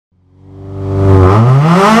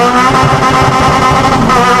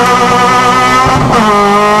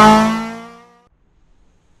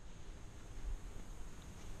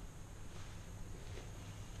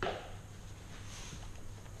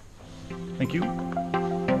R32.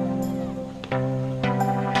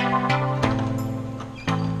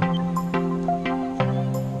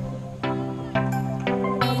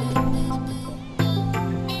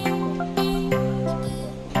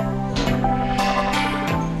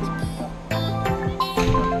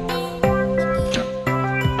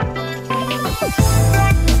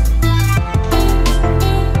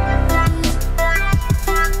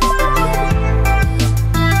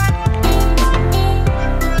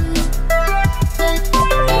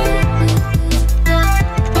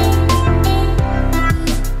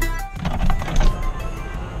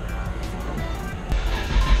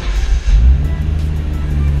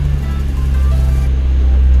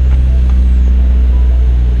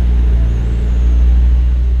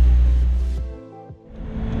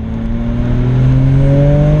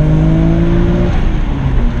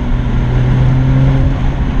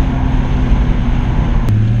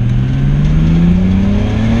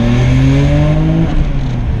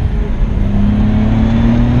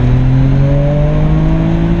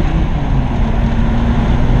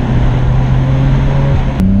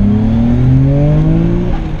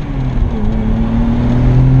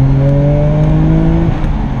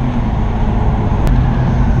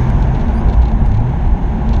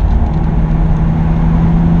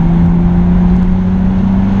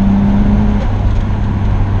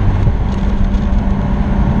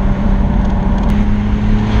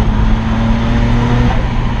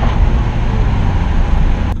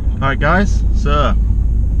 Alright guys, so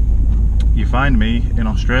you find me in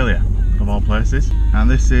Australia of all places, and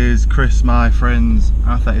this is Chris, my friend's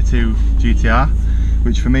R32 GTR,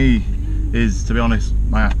 which for me is, to be honest,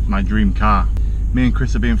 my dream car. Me and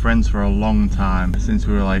Chris have been friends for a long time, since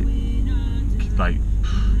we were like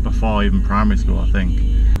before even primary school, I think.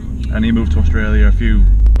 And he moved to Australia a few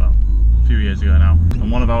years ago now, and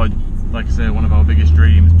one of our, like I say, one of our biggest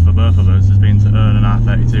dreams for both of us has been to earn an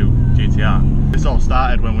R32 GTR. This all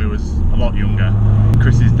started when we was a lot younger.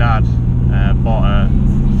 Chris's dad bought a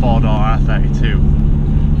 4-door R32,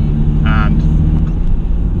 and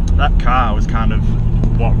that car was kind of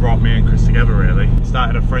what brought me and Chris together, really. It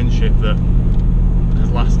started a friendship that has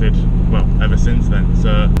lasted, well, ever since then.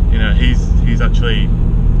 So, you know, he's actually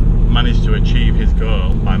managed to achieve his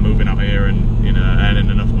goal by moving out here and, you know, earning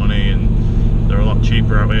enough money, and they're a lot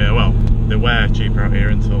cheaper out here. Well, they were cheaper out here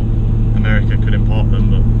until America could import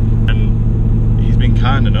them, and he's been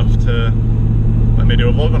kind enough to let me do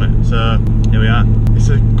a vlog on it. So here we are. It's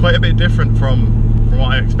quite a bit different from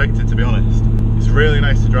what I expected, to be honest. It's really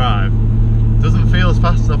nice to drive. Doesn't feel as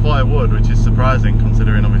fast as I thought it would, which is surprising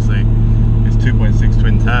considering obviously it's 2.6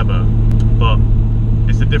 twin turbo, but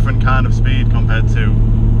it's a different kind of speed compared to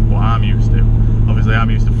what I'm used to. Obviously I'm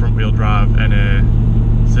used to front wheel drive and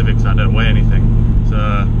Civics that don't weigh anything. So,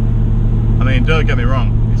 I mean, don't get me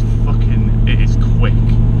wrong, it is quick,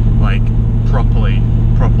 like properly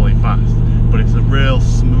fast, but it's a real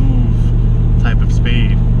smooth type of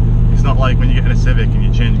speed. It's not like when you get in a Civic and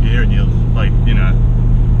you change gear and you're like, you know,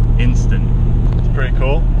 instant. It's pretty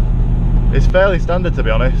cool. It's fairly standard, to be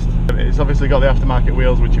honest. It's obviously got the aftermarket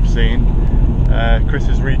wheels, which you've seen. Chris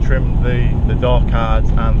has retrimmed the door cards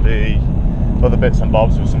and the other bits and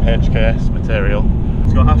bobs with some HKS material.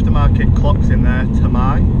 It's got aftermarket clocks in there,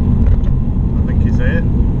 Tamai, I think you say it.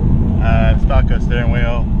 Starco steering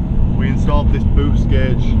wheel. We installed this boost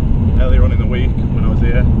gauge earlier on in the week when I was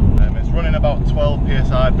here. It's running about 12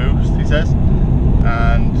 psi boost, he says,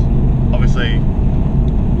 and obviously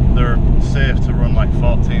they're safe to run like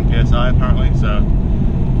 14 psi apparently, so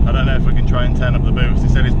I don't know if we can try and turn up the boost. He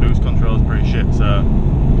said his boost control is pretty shit, so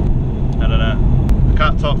I don't know. I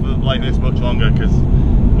can't talk like this much longer because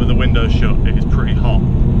with the windows shut it is pretty hot.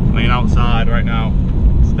 I mean, outside right now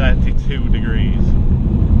it's 32 degrees.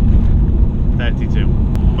 32.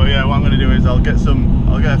 But yeah, what I'm going to do is I'll get a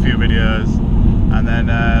few videos, and then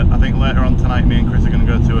I think later on tonight me and Chris are going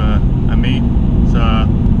to go to a meet, so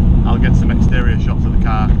I'll get some exterior shots of the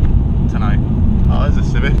car tonight. Oh, there's a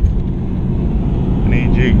Civic, an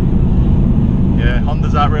EG. Yeah,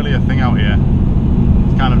 Hondas aren't really a thing out here.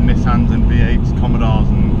 It's kind of Nissans and V8s, Commodores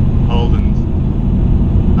and Holdens,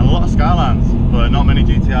 and a lot of Skylines, but not many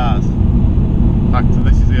GTRs. In fact,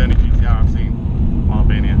 this is the only GTR I've seen while I've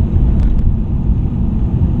been here.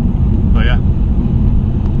 But yeah,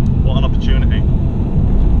 what an opportunity.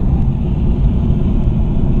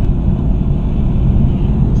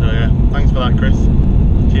 So yeah, thanks for that, Chris.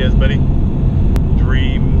 Cheers, buddy.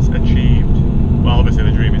 Dreams achieved. Well, obviously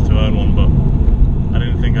the dream is to own one, but I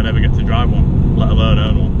didn't think I'd ever get to drive one, let alone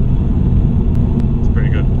own one. It's pretty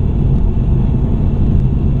good.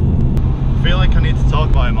 I feel like I need to talk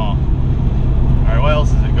about it more. Alright, what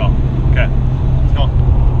else has it got? Okay, it's got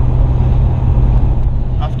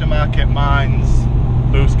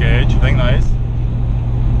surface gauge, I think that is.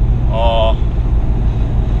 Or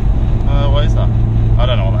what is that? I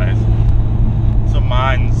don't know what that is. Some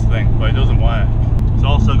mines thing, but it doesn't work. It's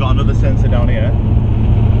also got another sensor down here,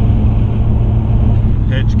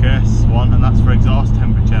 HKS1, and that's for exhaust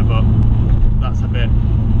temperature, but that's a bit,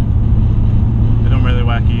 they don't really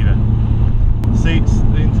work either. Seats,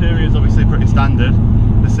 the interior is obviously pretty standard.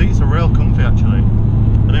 The seats are real comfy actually.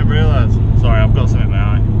 I didn't realise, sorry I've got something in my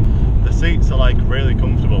eye. The seats are like really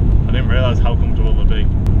comfortable. I didn't realise how comfortable they'll be.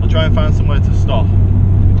 I'll try and find somewhere to stop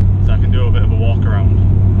so I can do a bit of a walk around.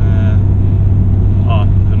 Oh,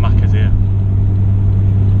 the Macca's here.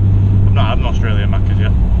 I've not had an Australian Macca's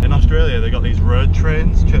yet. In Australia they got these road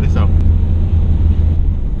trains, check this out.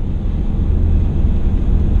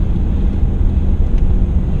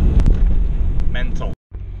 Mental.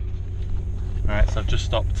 Alright, so I've just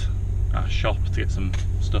stopped at a shop to get some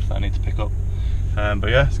stuff that I need to pick up. But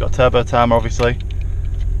yeah, it's got a turbo timer obviously.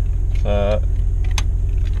 So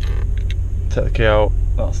take the key out,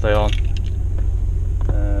 that'll stay on.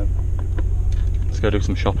 Let's go do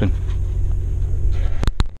some shopping.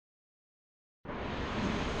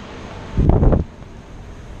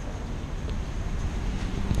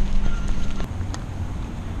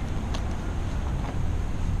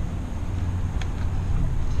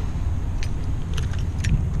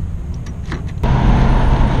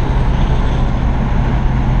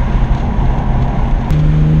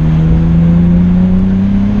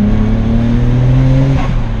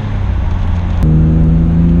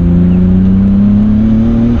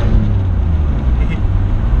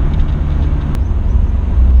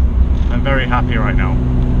 Happy right now.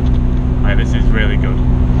 Like, this is really good.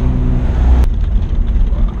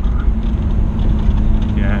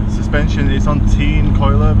 Yeah, suspension, it's on teen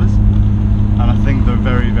coilovers and I think they're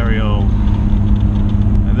very old.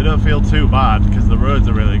 And they don't feel too bad because the roads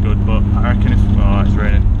are really good, but I reckon if, oh it's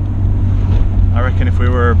raining. I reckon if we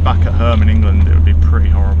were back at home in England it would be pretty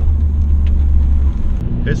horrible.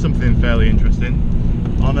 Here's something fairly interesting.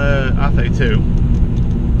 On a R32,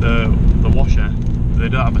 the washer, they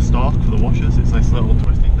don't have a stalk for the washers, it's this little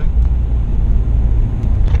twisty thing.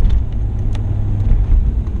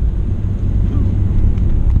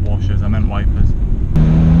 Washers, I meant wipers.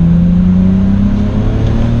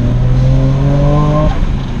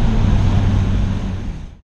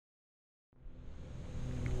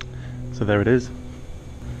 So there it is.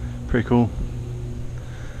 Pretty cool.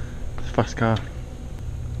 It's a fast car.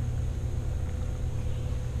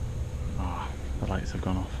 Oh, the lights have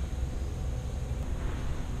gone off.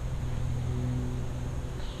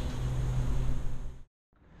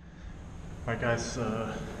 Alright guys,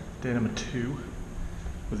 day number 2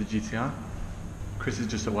 with the GTR. Chris is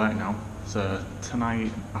just at work now, so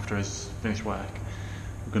tonight after he's finished work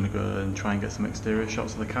we're going to go and try and get some exterior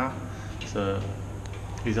shots of the car. So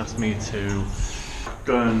he's asked me to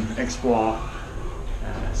go and explore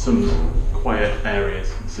some quiet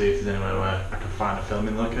areas and see if there's anywhere where I can find a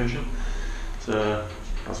filming location. So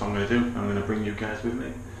that's what I'm going to do. I'm going to bring you guys with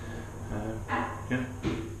me. Yeah.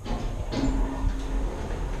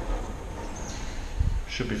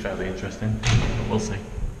 Should be fairly interesting, but we'll see.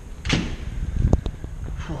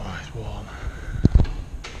 Oh, it's warm.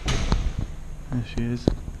 There she is.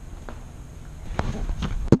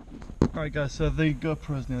 Alright guys, so the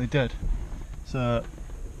GoPro's nearly dead. So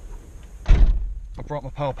I brought my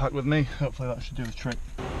power pack with me, hopefully that should do the trick.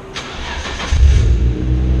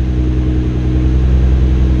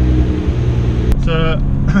 So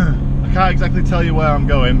I can't exactly tell you where I'm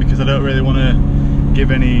going because I don't really want to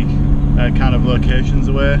give any kind of locations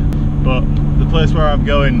away, but the place where I'm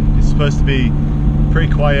going is supposed to be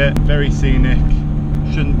pretty quiet, very scenic,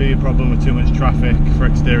 shouldn't be a problem with too much traffic for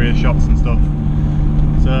exterior shots and stuff,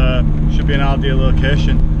 so should be an ideal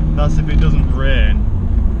location. That's if it doesn't rain.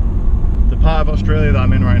 The part of Australia that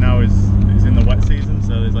I'm in right now is in the wet season,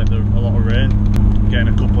 so there's like a lot of rain, getting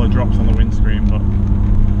a couple of drops on the windscreen, but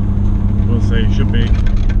we'll see. Should be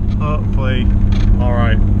hopefully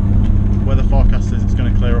alright. Weather forecast says it's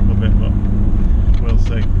going to clear up a bit, but we'll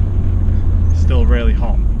see. It's still really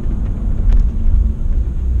hot.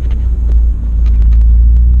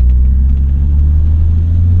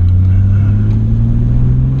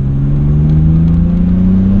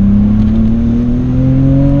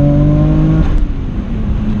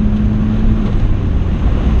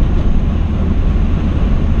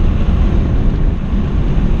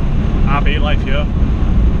 RB life here.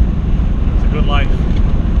 It's a good life.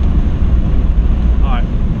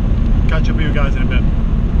 Catch up with you guys in a bit.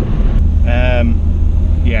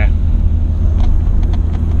 Yeah.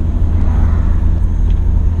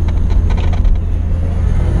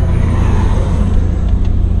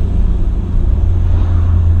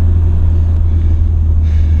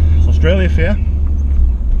 Australia for you.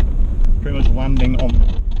 Pretty much landing on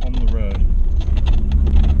the road.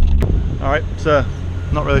 Alright, so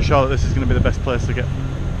not really sure that this is going to be the best place to get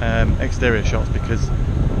exterior shots because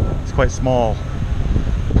it's quite small.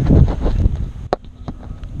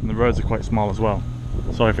 And the roads are quite small as well.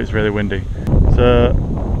 Sorry if it's really windy.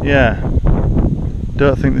 So yeah,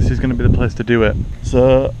 don't think this is going to be the place to do it.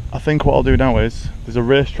 So I think what I'll do now is, there's a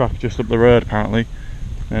racetrack just up the road apparently,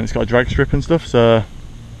 and it's got a drag strip and stuff, so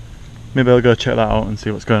maybe I'll go check that out and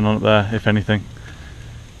see what's going on up there, if anything.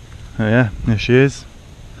 Yeah, here she is.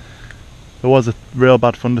 There was a real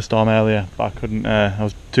bad thunderstorm earlier, but I couldn't, I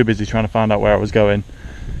was too busy trying to find out where I was going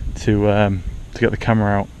to get the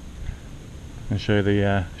camera out and show you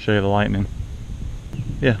the lightning.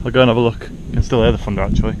 Yeah, I'll go and have a look. You can still hear the thunder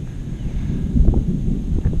actually.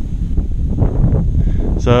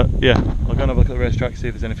 So yeah, I'll go and have a look at the racetrack, see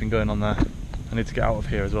if there's anything going on there. I need to get out of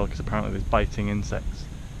here as well because apparently there's biting insects.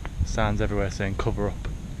 Signs everywhere saying cover up,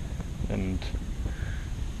 and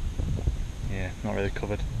yeah, not really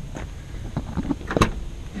covered.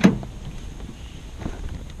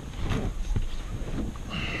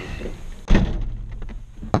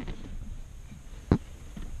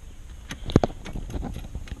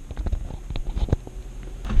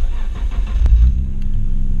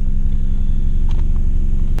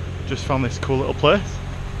 Just found this cool little place.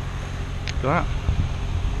 Look at that.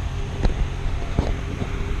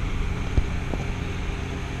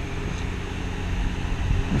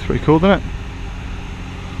 That's pretty cool, isn't it?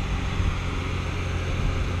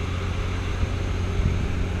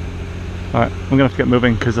 Alright, I'm gonna have to get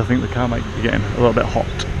moving because I think the car might be getting a little bit hot.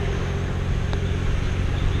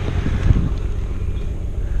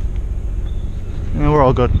 Yeah, we're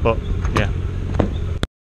all good, but yeah.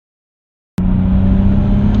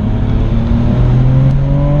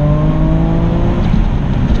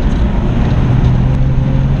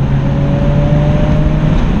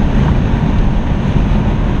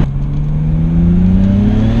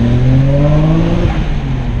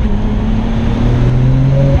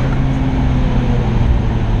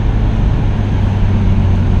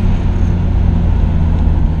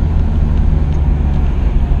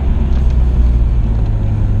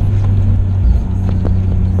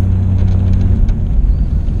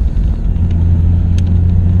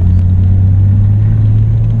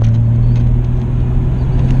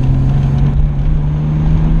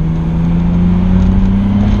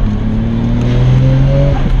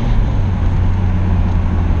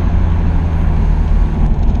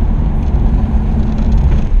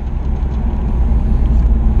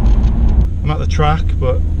 Track,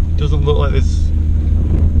 but it doesn't look like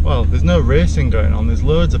there's no racing going on. There's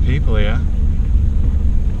loads of people here,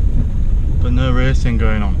 but no racing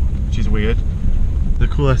going on, which is weird. The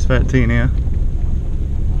cool S13 here.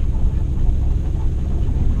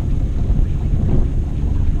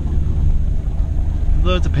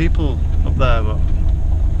 Loads of people up there, but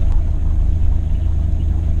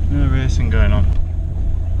no racing going on.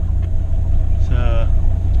 So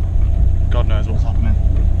God knows what's happening.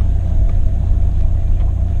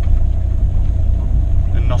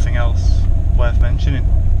 Nothing else worth mentioning,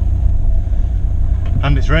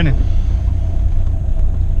 and it's raining,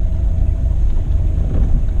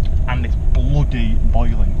 and it's bloody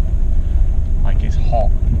boiling, like it's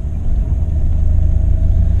hot.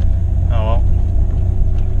 Oh well,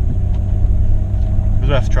 it was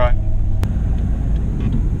worth a try.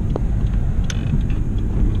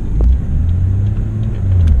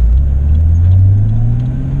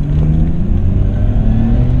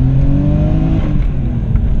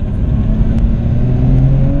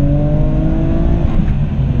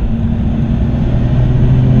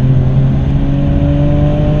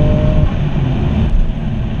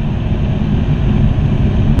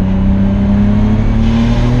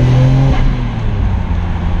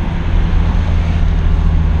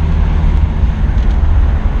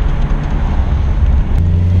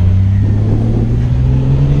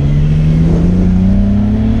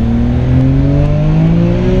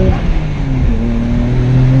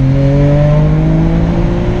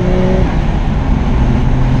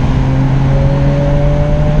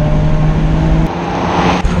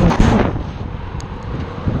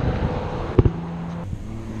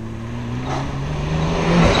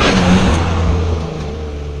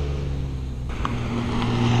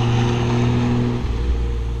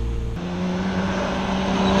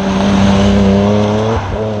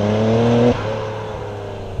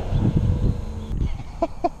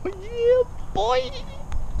 Yeah, boy!